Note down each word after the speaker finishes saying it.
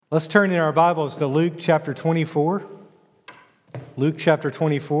Let's turn in our Bibles to Luke chapter 24. Luke chapter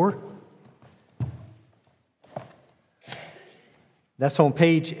 24. That's on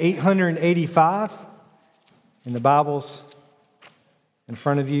page 885 in the Bibles in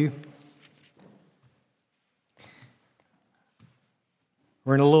front of you.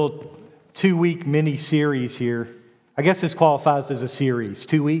 We're in a little 2-week mini-series here. I guess this qualifies as a series.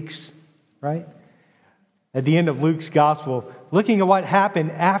 2 weeks, right? At the end of Luke's gospel, looking at what happened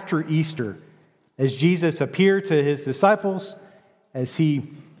after Easter, as Jesus appeared to his disciples, as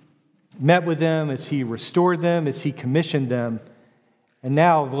he met with them, as he restored them, as he commissioned them. And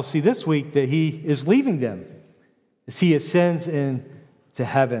now we'll see this week that he is leaving them as he ascends into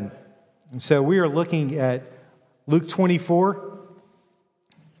heaven. And so we are looking at Luke 24,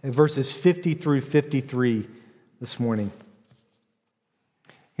 at verses 50 through 53 this morning.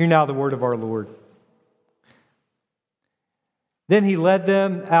 Hear now the word of our Lord. Then he led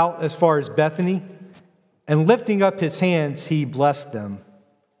them out as far as Bethany, and lifting up his hands, he blessed them.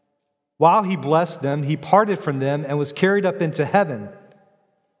 While he blessed them, he parted from them and was carried up into heaven.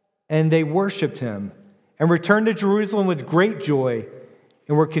 And they worshiped him and returned to Jerusalem with great joy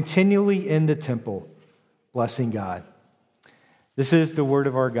and were continually in the temple, blessing God. This is the word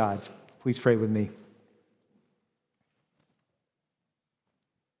of our God. Please pray with me.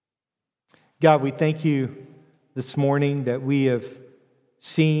 God, we thank you this morning that we have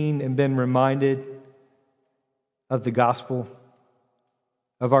seen and been reminded of the gospel,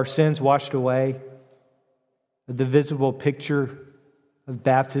 of our sins washed away, of the visible picture of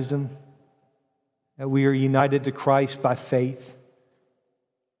baptism, that we are united to Christ by faith,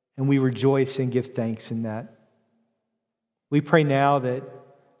 and we rejoice and give thanks in that. We pray now that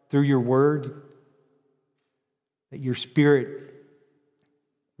through your word, that your Spirit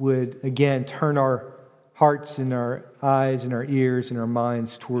would again turn our hearts and our eyes and our ears and our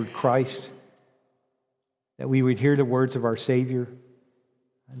minds toward Christ, that we would hear the words of our Savior,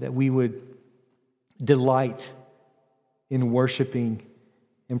 that we would delight in worshiping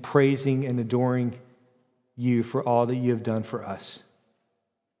and praising and adoring you for all that you have done for us.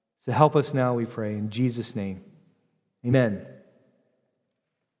 So help us now, we pray, in Jesus' name. Amen.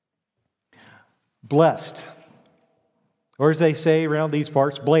 Blessed, or as they say around these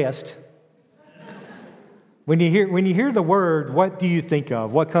parts, blessed. When you hear the word, what do you think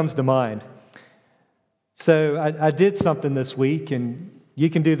of? What comes to mind? So I did something this week, and you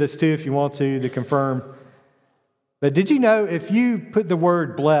can do this too if you want to confirm. But did you know if you put the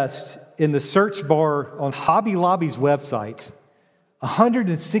word blessed in the search bar on Hobby Lobby's website,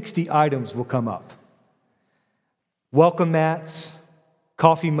 160 items will come up? Welcome mats,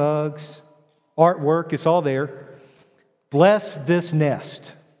 coffee mugs, artwork, it's all there. Bless this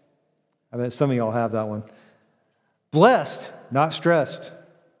nest. I bet some of y'all have that one. Blessed, not stressed.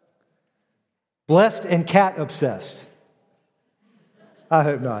 Blessed and cat obsessed. I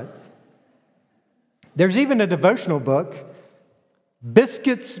hope not. There's even a devotional book,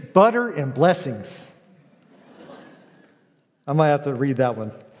 Biscuits, Butter, and Blessings. I might have to read that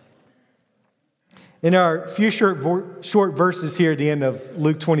one. In our few short verses here at the end of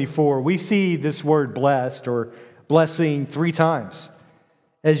Luke 24, we see this word blessed or blessing 3 times,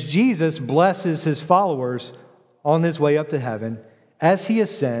 as Jesus blesses his followers on his way up to heaven as he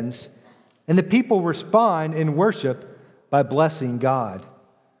ascends, and the people respond in worship by blessing God.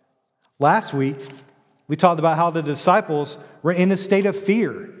 Last week, we talked about how the disciples were in a state of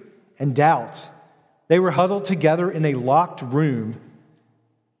fear and doubt. They were huddled together in a locked room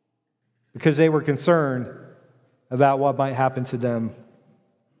because they were concerned about what might happen to them.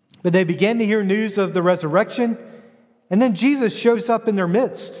 But they began to hear news of the resurrection, and then Jesus shows up in their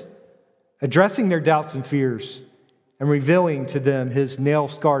midst, addressing their doubts and fears and revealing to them his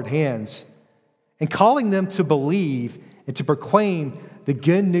nail-scarred hands and calling them to believe and to proclaim the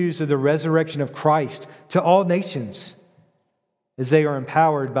good news of the resurrection of Christ to all nations as they are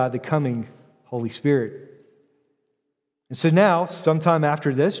empowered by the coming Holy Spirit. And so now, sometime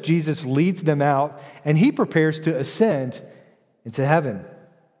after this, Jesus leads them out and he prepares to ascend into heaven.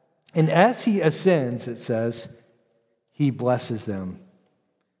 And as he ascends, it says, he blesses them.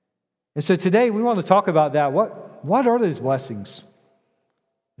 And so today we want to talk about that. What are those blessings?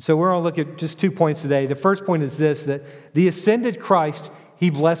 So we're going to look at just 2 points today. The first point is this, that the ascended Christ, he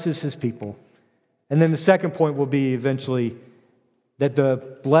blesses his people. And then the second point will be eventually that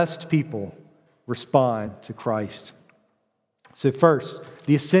the blessed people respond to Christ. So first,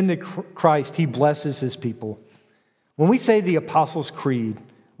 the ascended Christ, he blesses his people. When we say the Apostles' Creed,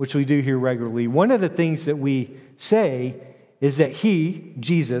 which we do here regularly, one of the things that we say is that he,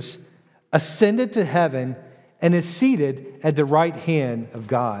 Jesus, ascended to heaven and is seated at the right hand of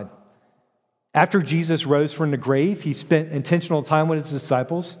God. After Jesus rose from the grave, he spent intentional time with his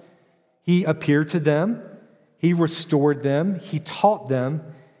disciples. He appeared to them. He restored them. He taught them.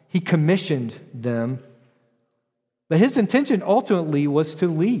 He commissioned them. But his intention ultimately was to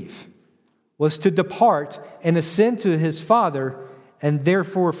leave, was to depart and ascend to his Father, and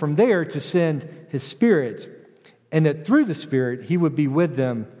therefore from there to send his Spirit, and that through the Spirit he would be with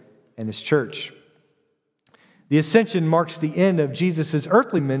them and his church. The ascension marks the end of Jesus'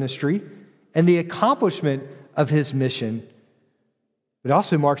 earthly ministry and the accomplishment of his mission. It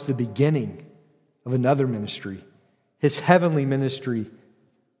also marks the beginning of another ministry, his heavenly ministry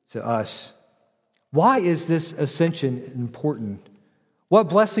to us. Why is this ascension important? What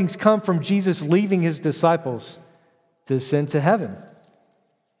blessings come from Jesus leaving his disciples to ascend to heaven?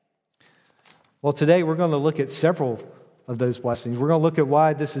 Well, today we're going to look at several of those blessings. We're going to look at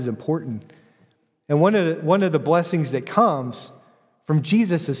why this is important. And one of the blessings that comes from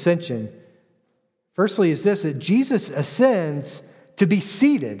Jesus' ascension, firstly, is this, that Jesus ascends to be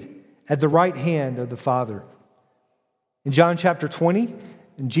seated at the right hand of the Father. In John chapter 20,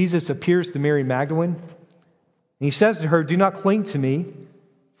 Jesus appears to Mary Magdalene, and he says to her, "Do not cling to me,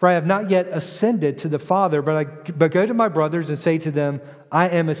 for I have not yet ascended to the Father, but go to my brothers and say to them, I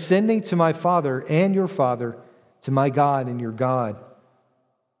am ascending to my Father and your Father, to my God and your God."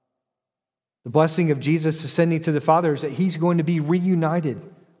 The blessing of Jesus ascending to the Father is that he's going to be reunited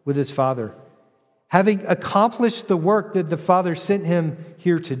with his Father, having accomplished the work that the Father sent him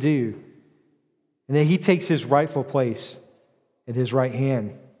here to do, and that he takes his rightful place at his right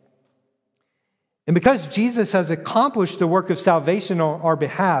hand. And because Jesus has accomplished the work of salvation on our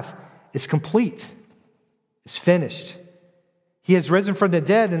behalf, it's complete. It's finished. He has risen from the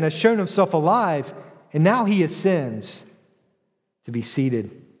dead and has shown himself alive, and now he ascends to be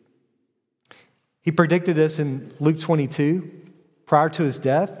seated. He predicted this in Luke 22, prior to his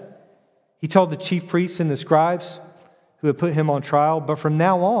death. He told the chief priests and the scribes who had put him on trial, "But from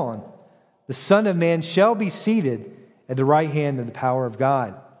now on, the Son of Man shall be seated at the right hand of the power of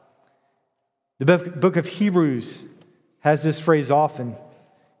God." The book of Hebrews has this phrase often.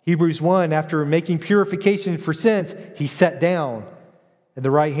 Hebrews 1, after making purification for sins, he sat down at the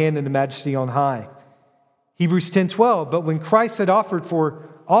right hand of the Majesty on high. Hebrews 10:12, but when Christ had offered for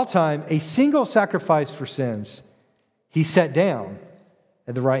all time a single sacrifice for sins, he sat down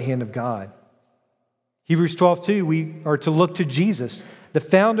at the right hand of God. Hebrews 12:2, we are to look to Jesus, the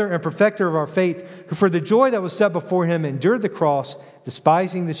founder and perfecter of our faith, who for the joy that was set before him endured the cross,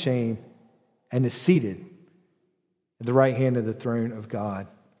 despising the shame, and is seated at the right hand of the throne of God.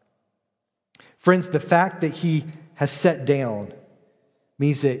 Friends, the fact that he has sat down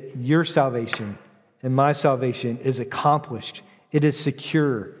means that your salvation and my salvation is accomplished. It is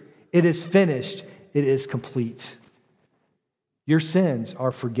secure. It is finished. It is complete. Your sins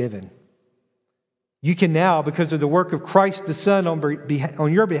are forgiven. You can now, because of the work of Christ the Son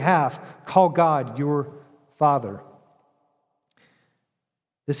on your behalf, call God your Father.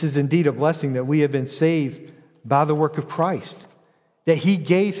 This is indeed a blessing that we have been saved by the work of Christ, that he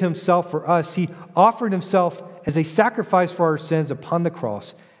gave himself for us. He offered himself as a sacrifice for our sins upon the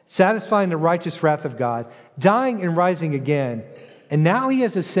cross, satisfying the righteous wrath of God, dying and rising again. And now he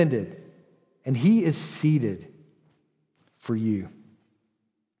has ascended, and he is seated for you.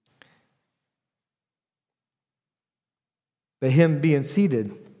 But him being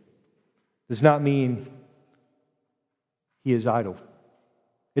seated does not mean he is idle.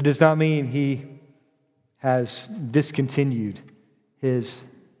 It does not mean he has discontinued his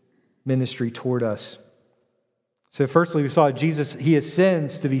ministry toward us. So firstly, we saw Jesus, he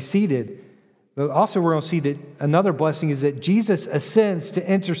ascends to be seated. But also we're going to see that another blessing is that Jesus ascends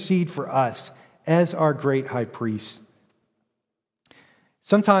to intercede for us as our great high priest.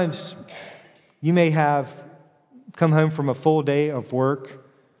 Sometimes you may have come home from a full day of work,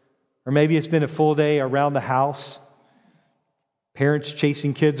 or maybe it's been a full day around the house. Parents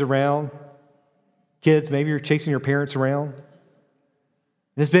chasing kids around. Kids, maybe you're chasing your parents around. And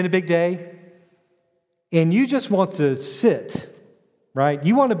it's been a big day. And you just want to sit, right?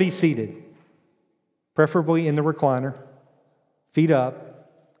 You want to be seated, preferably in the recliner, feet up.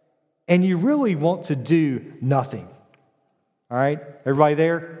 And you really want to do nothing. All right? Everybody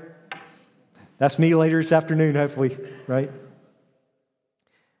there? That's me later this afternoon, hopefully, right?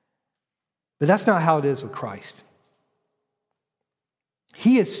 But that's not how it is with Christ.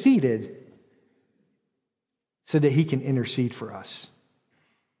 He is seated so that he can intercede for us.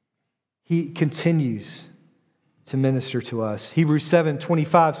 He continues to minister to us. Hebrews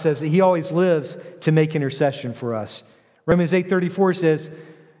 7:25 says that he always lives to make intercession for us. Romans 8:34 says,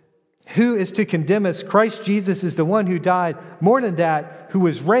 Who is to condemn us? Christ Jesus is the one who died, more than that, who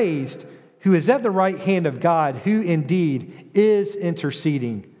was raised, who is at the right hand of God, who indeed is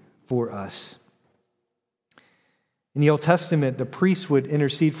interceding for us. In the Old Testament, the priest would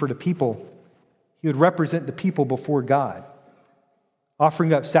intercede for the people. He would represent the people before God,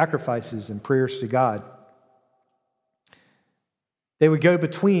 offering up sacrifices and prayers to God. They would go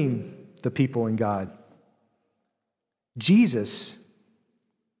between the people and God. Jesus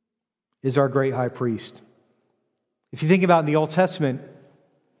is our great high priest. If you think about in the Old Testament,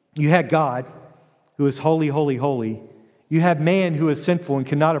 you had God, who is holy, holy, holy. You had man who is sinful and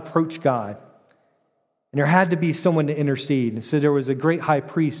cannot approach God. And there had to be someone to intercede. And so there was a great high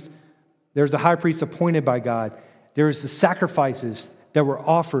priest. There was a high priest appointed by God. There was the sacrifices that were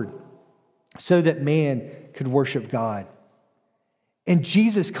offered so that man could worship God. And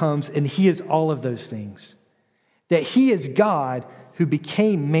Jesus comes and he is all of those things. That he is God who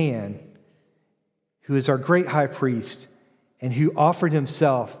became man, who is our great high priest, and who offered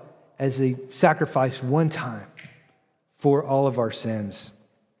himself as a sacrifice one time for all of our sins.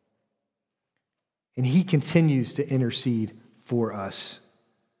 And he continues to intercede for us.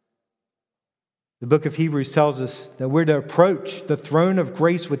 The book of Hebrews tells us that we're to approach the throne of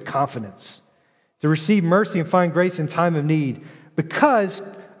grace with confidence, to receive mercy and find grace in time of need, because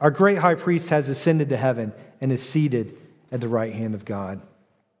our great high priest has ascended to heaven and is seated at the right hand of God.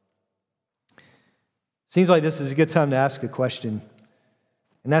 Seems like this is a good time to ask a question,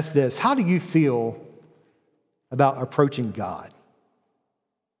 and that's this: how do you feel about approaching God?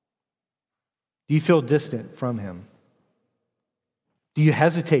 Do you feel distant from him? Do you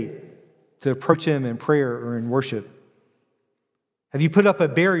hesitate to approach him in prayer or in worship? Have you put up a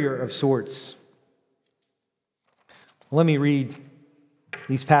barrier of sorts? Well, let me read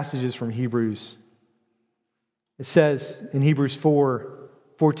these passages from Hebrews. It says in Hebrews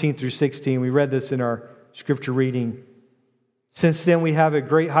 4:14 through 16, we read this in our scripture reading. Since then we have a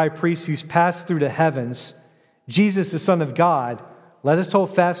great high priest who's passed through the heavens, Jesus, the Son of God. Let us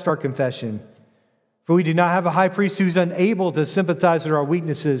hold fast our confession. For we do not have a high priest who's unable to sympathize with our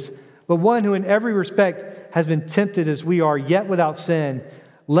weaknesses, but one who in every respect has been tempted as we are, yet without sin.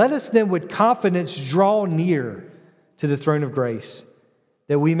 Let us then with confidence draw near to the throne of grace,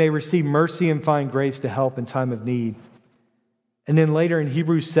 that we may receive mercy and find grace to help in time of need. And then later in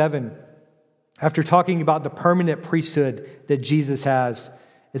Hebrews 7, after talking about the permanent priesthood that Jesus has,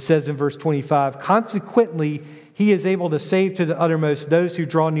 it says in verse 25, consequently, he is able to save to the uttermost those who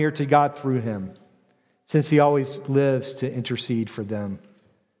draw near to God through him, since he always lives to intercede for them.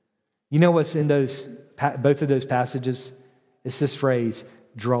 You know what's in both of those passages? It's this phrase,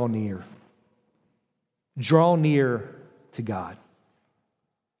 draw near. Draw near to God.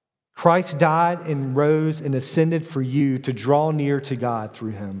 Christ died and rose and ascended for you to draw near to God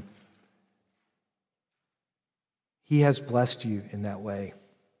through him. He has blessed you in that way.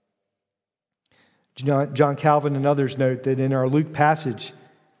 John Calvin and others note that in our Luke passage,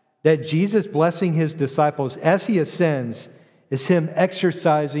 that Jesus blessing his disciples as he ascends is him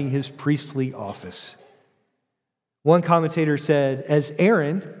exercising his priestly office. One commentator said, as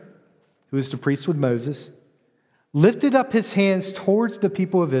Aaron, who is the priest with Moses, lifted up his hands towards the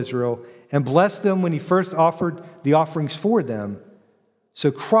people of Israel and blessed them when he first offered the offerings for them,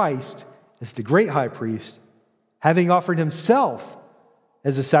 so Christ, as the great high priest, having offered himself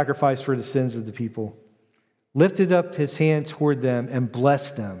as a sacrifice for the sins of the people, lifted up his hand toward them and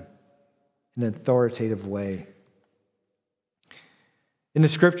blessed them in an authoritative way. In the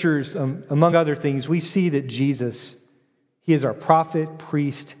scriptures, among other things, we see that Jesus, he is our prophet,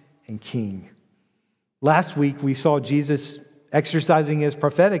 priest, and king. Last week, we saw Jesus exercising his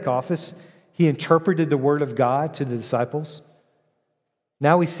prophetic office. He interpreted the word of God to the disciples.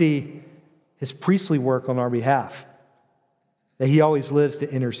 Now we see his priestly work on our behalf, that he always lives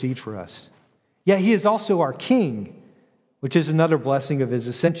to intercede for us. Yet he is also our king, which is another blessing of his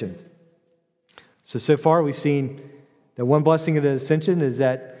ascension. So far we've seen that one blessing of the ascension is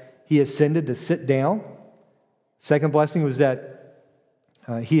that he ascended to sit down. Second blessing was that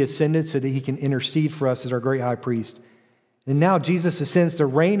he ascended so that he can intercede for us as our great high priest. And now Jesus ascends to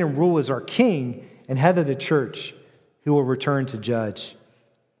reign and rule as our king and head of the church, who will return to judge.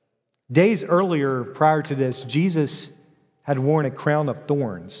 Days earlier, prior to this, Jesus had worn a crown of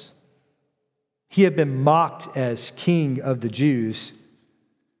thorns. He had been mocked as king of the Jews.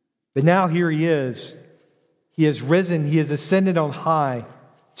 But now here he is. He has risen. He has ascended on high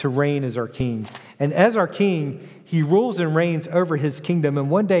to reign as our king. And as our king, he rules and reigns over his kingdom. And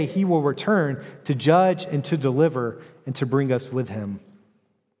one day he will return to judge and to deliver and to bring us with him.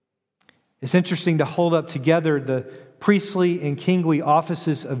 It's interesting to hold up together the priestly and kingly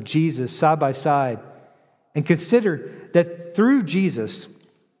offices of Jesus side by side and consider that through Jesus,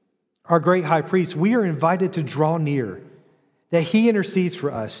 our great high priest, we are invited to draw near, that he intercedes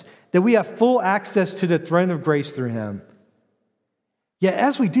for us, that we have full access to the throne of grace through him. Yet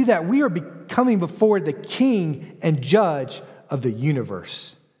as we do that, we are coming before the King and Judge of the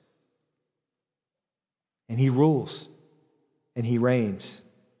universe. And he rules, and he reigns,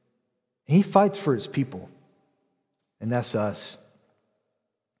 and he fights for his people, and that's us.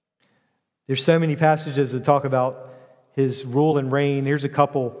 There's so many passages that talk about his rule and reign. Here's a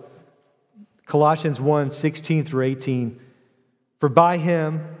couple. Colossians 1:16 through 18. For by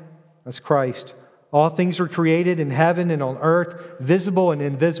him, that's Christ, all things were created in heaven and on earth, visible and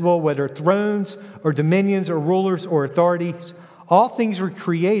invisible, whether thrones or dominions or rulers or authorities. All things were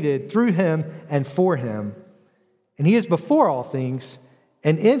created through him and for him. And he is before all things,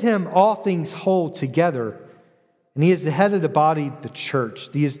 and in him all things hold together. And he is the head of the body, the church.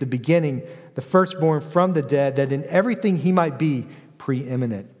 He is the beginning, the firstborn from the dead, that in everything he might be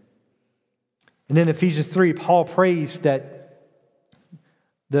preeminent. And in Ephesians 3, Paul prays that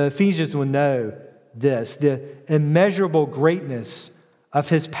the Ephesians would know this, the immeasurable greatness of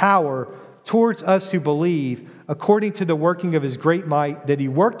his power towards us who believe, according to the working of his great might, that he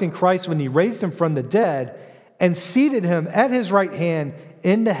worked in Christ when he raised him from the dead and seated him at his right hand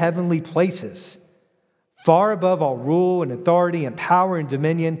in the heavenly places, far above all rule and authority and power and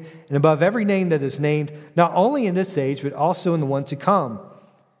dominion, and above every name that is named, not only in this age, but also in the one to come.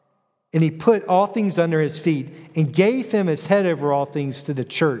 And he put all things under his feet and gave him as head over all things to the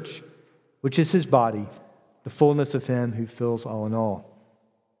church, which is his body, the fullness of him who fills all in all.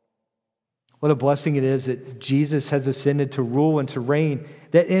 What a blessing it is that Jesus has ascended to rule and to reign,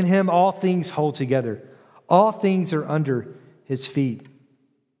 that in him all things hold together. All things are under his feet.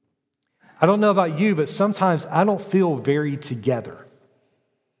 I don't know about you, but sometimes I don't feel very together.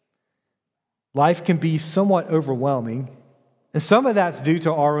 Life can be somewhat overwhelming, and some of that's due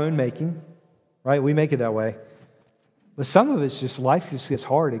to our own making, right? We make it that way. But some of it's just life just gets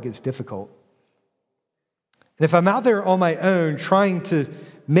hard, it gets difficult. And if I'm out there on my own trying to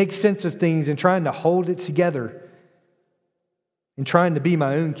make sense of things and trying to hold it together and trying to be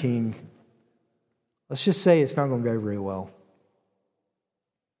my own king, let's just say it's not going to go very well.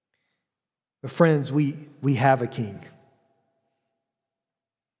 But friends, we have a king.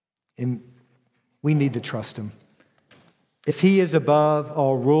 And we need to trust him. If he is above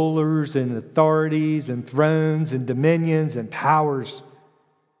all rulers and authorities and thrones and dominions and powers,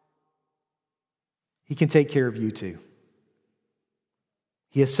 he can take care of you too.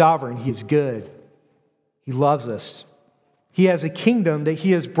 He is sovereign. He is good. He loves us. He has a kingdom that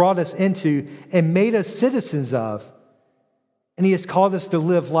he has brought us into and made us citizens of. And he has called us to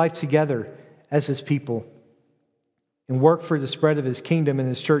live life together as his people and work for the spread of his kingdom and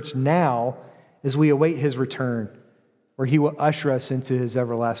his church now as we await his return, where he will usher us into his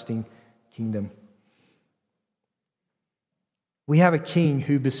everlasting kingdom. We have a king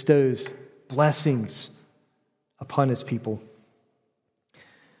who bestows blessings upon his people.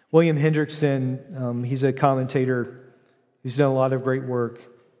 William Hendrickson, he's a commentator who's done a lot of great work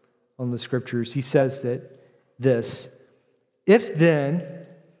on the scriptures. He says that this, if then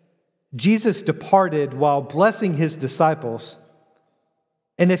Jesus departed while blessing his disciples,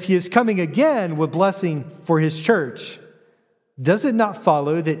 and if he is coming again with blessing for his church, does it not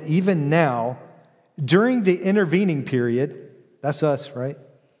follow that even now, during the intervening period, that's us, right?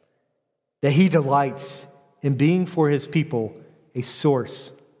 That he delights in being for his people a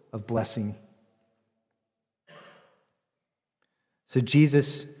source of blessing. So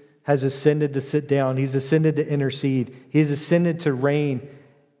Jesus has ascended to sit down. He's ascended to intercede. He has ascended to reign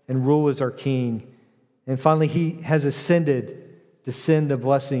and rule as our king. And finally, he has ascended to send the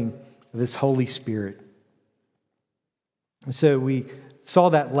blessing of his Holy Spirit. And so we saw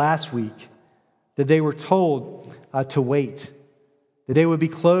that last week, that they were told to wait, that they would be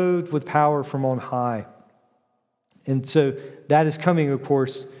clothed with power from on high. And so that is coming, of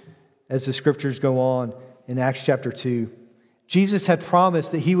course, as the scriptures go on in Acts chapter 2. Jesus had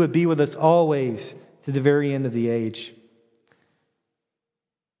promised that he would be with us always to the very end of the age.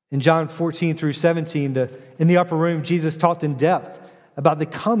 In John 14 through 17, in the upper room, Jesus talked in depth about the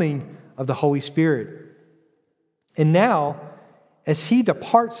coming of the Holy Spirit. And now, as he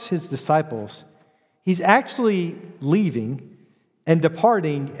departs his disciples, he's actually leaving and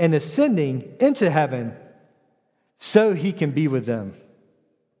departing and ascending into heaven so he can be with them.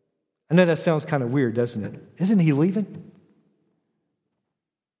 I know that sounds kind of weird, doesn't it? Isn't he leaving?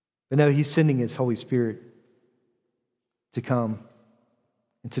 But no, he's sending his Holy Spirit to come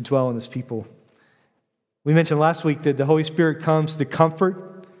and to dwell in his people. We mentioned last week that the Holy Spirit comes to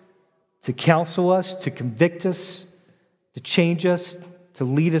comfort, to counsel us, to convict us, to change us, to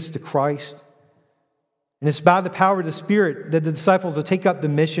lead us to Christ. And it's by the power of the Spirit that the disciples will take up the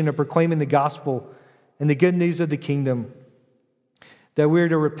mission of proclaiming the gospel and the good news of the kingdom, that we're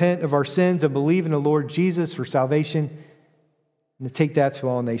to repent of our sins and believe in the Lord Jesus for salvation and to take that to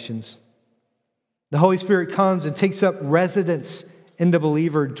all nations. The Holy Spirit comes and takes up residence in the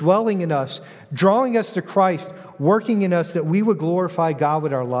believer, dwelling in us, drawing us to Christ, working in us that we would glorify God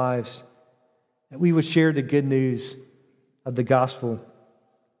with our lives, that we would share the good news of the gospel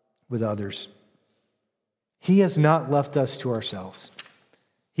with others. He has not left us to ourselves.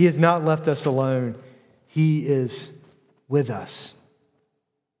 He has not left us alone. He is with us.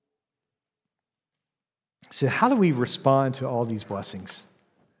 So how do we respond to all these blessings?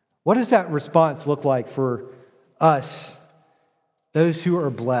 What does that response look like for us, those who are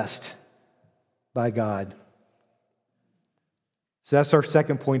blessed by God? So that's our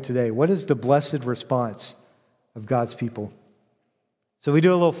second point today. What is the blessed response of God's people? So we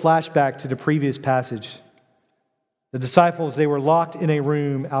do a little flashback to the previous passage. The disciples, they were locked in a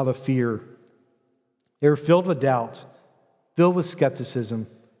room out of fear. They were filled with doubt, filled with skepticism.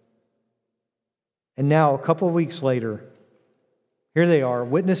 And now, a couple of weeks later, here they are,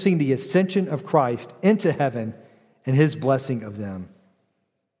 witnessing the ascension of Christ into heaven and his blessing of them.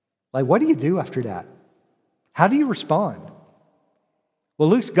 Like, what do you do after that? How do you respond? Well,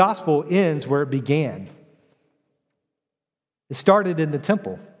 Luke's gospel ends where it began. It started in the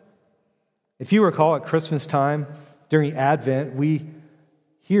temple. If you recall, at Christmas time, during Advent, we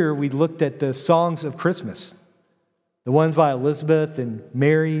looked at the songs of Christmas, the ones by Elizabeth and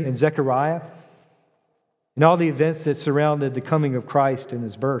Mary and Zechariah, and all the events that surrounded the coming of Christ and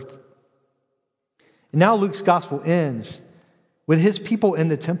his birth. And now Luke's gospel ends with his people in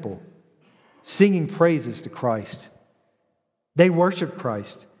the temple singing praises to Christ. They worshiped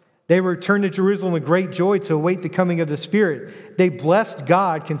Christ. They returned to Jerusalem with great joy to await the coming of the Spirit. They blessed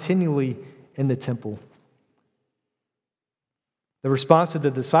God continually in the temple. The response of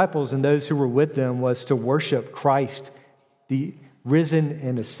the disciples and those who were with them was to worship Christ, the risen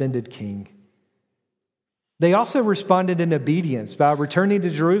and ascended King. They also responded in obedience by returning to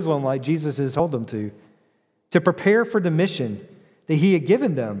Jerusalem like Jesus has told them to prepare for the mission that he had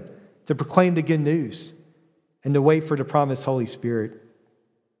given them to proclaim the good news and to wait for the promised Holy Spirit.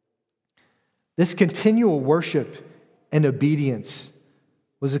 This continual worship and obedience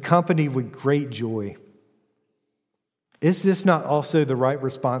was accompanied with great joy. Is this not also the right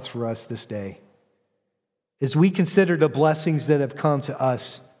response for us this day? As we consider the blessings that have come to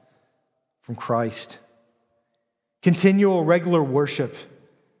us from Christ. Continual, regular worship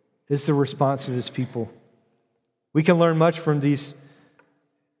is the response of his people. We can learn much from these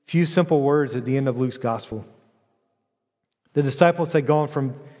few simple words at the end of Luke's gospel. The disciples had gone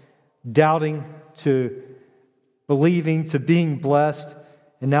from doubting to believing to being blessed,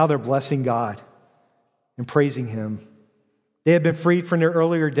 and now they're blessing God and praising him. They had been freed from their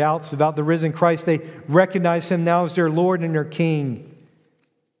earlier doubts about the risen Christ. They recognize him now as their Lord and their King.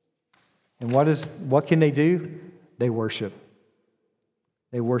 And what can they do? They worship.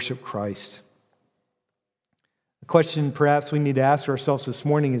 They worship Christ. The question perhaps we need to ask ourselves this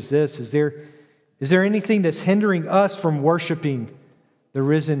morning is this: Is there anything that's hindering us from worshiping the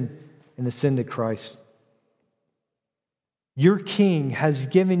risen and ascended Christ? Your King has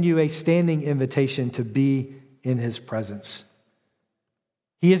given you a standing invitation to be in his presence.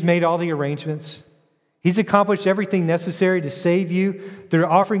 He has made all the arrangements. He's accomplished everything necessary to save you through the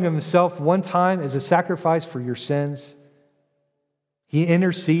offering of himself one time as a sacrifice for your sins. He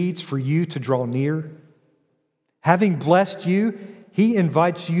intercedes for you to draw near. Having blessed you, he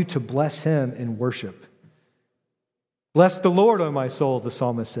invites you to bless him in worship. Bless the Lord, O my soul, the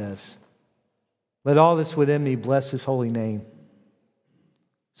psalmist says. Let all that's within me bless his holy name.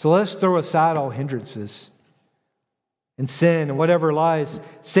 So let's throw aside all hindrances and sin and whatever lies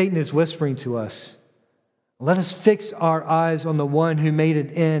Satan is whispering to us. Let us fix our eyes on the one who made an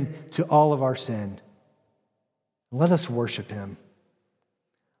end to all of our sin. Let us worship him.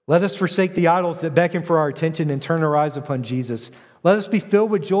 Let us forsake the idols that beckon for our attention and turn our eyes upon Jesus. Let us be filled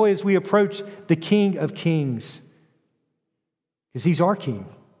with joy as we approach the King of Kings. Because he's our King.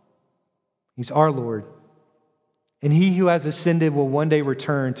 He's our Lord. And he who has ascended will one day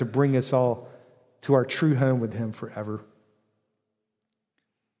return to bring us all to our true home with him forever.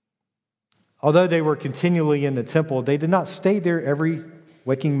 Although they were continually in the temple, they did not stay there every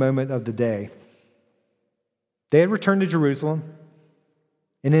waking moment of the day. They had returned to Jerusalem,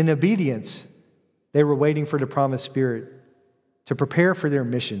 and in obedience, they were waiting for the promised Spirit to prepare for their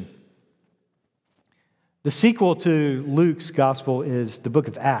mission. The sequel to Luke's gospel is the book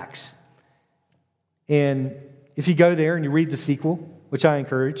of Acts. And if you go there and you read the sequel, which I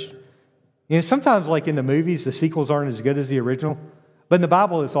encourage, sometimes like in the movies, the sequels aren't as good as the original, but in the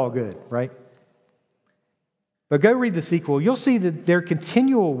Bible, it's all good, right? But go read the sequel. You'll see that their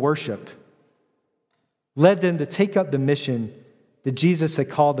continual worship led them to take up the mission that Jesus had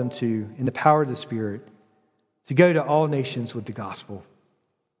called them to in the power of the Spirit, to go to all nations with the gospel.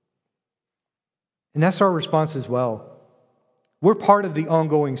 And that's our response as well. We're part of the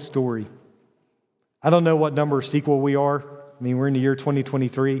ongoing story. I don't know what number sequel we are. I mean, we're in the year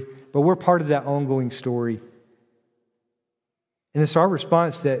 2023, but we're part of that ongoing story. And it's our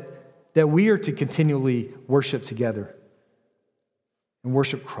response that we are to continually worship together and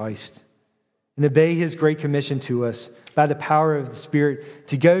worship Christ and obey His great commission to us by the power of the Spirit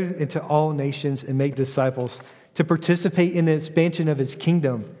to go into all nations and make disciples, to participate in the expansion of His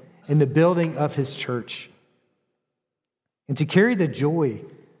kingdom and the building of His church, and to carry the joy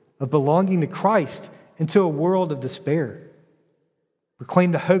of belonging to Christ into a world of despair.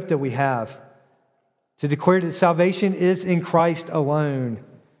 Proclaim the hope that we have, to declare that salvation is in Christ alone,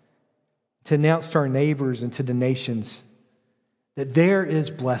 to announce to our neighbors and to the nations that there is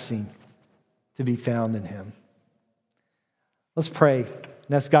blessing to be found in Him. Let's pray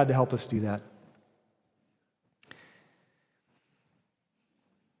and ask God to help us do that.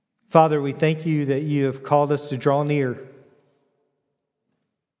 Father, we thank You that You have called us to draw near,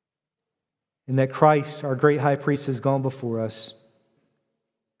 and that Christ, our great high priest, has gone before us,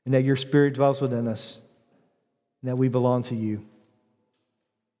 and that Your Spirit dwells within us, and that we belong to You.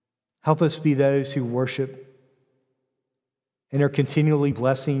 Help us be those who worship and are continually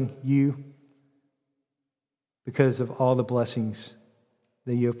blessing You because of all the blessings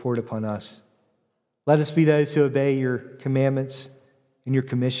that You have poured upon us. Let us be those who obey Your commandments and Your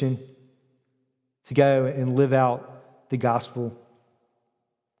commission to go and live out the gospel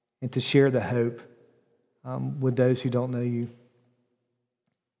and to share the hope with those who don't know You.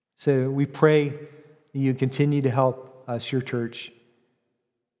 So we pray that You continue to help us, Your church,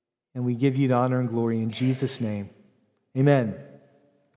 and we give You the honor and glory in Jesus' name. Amen.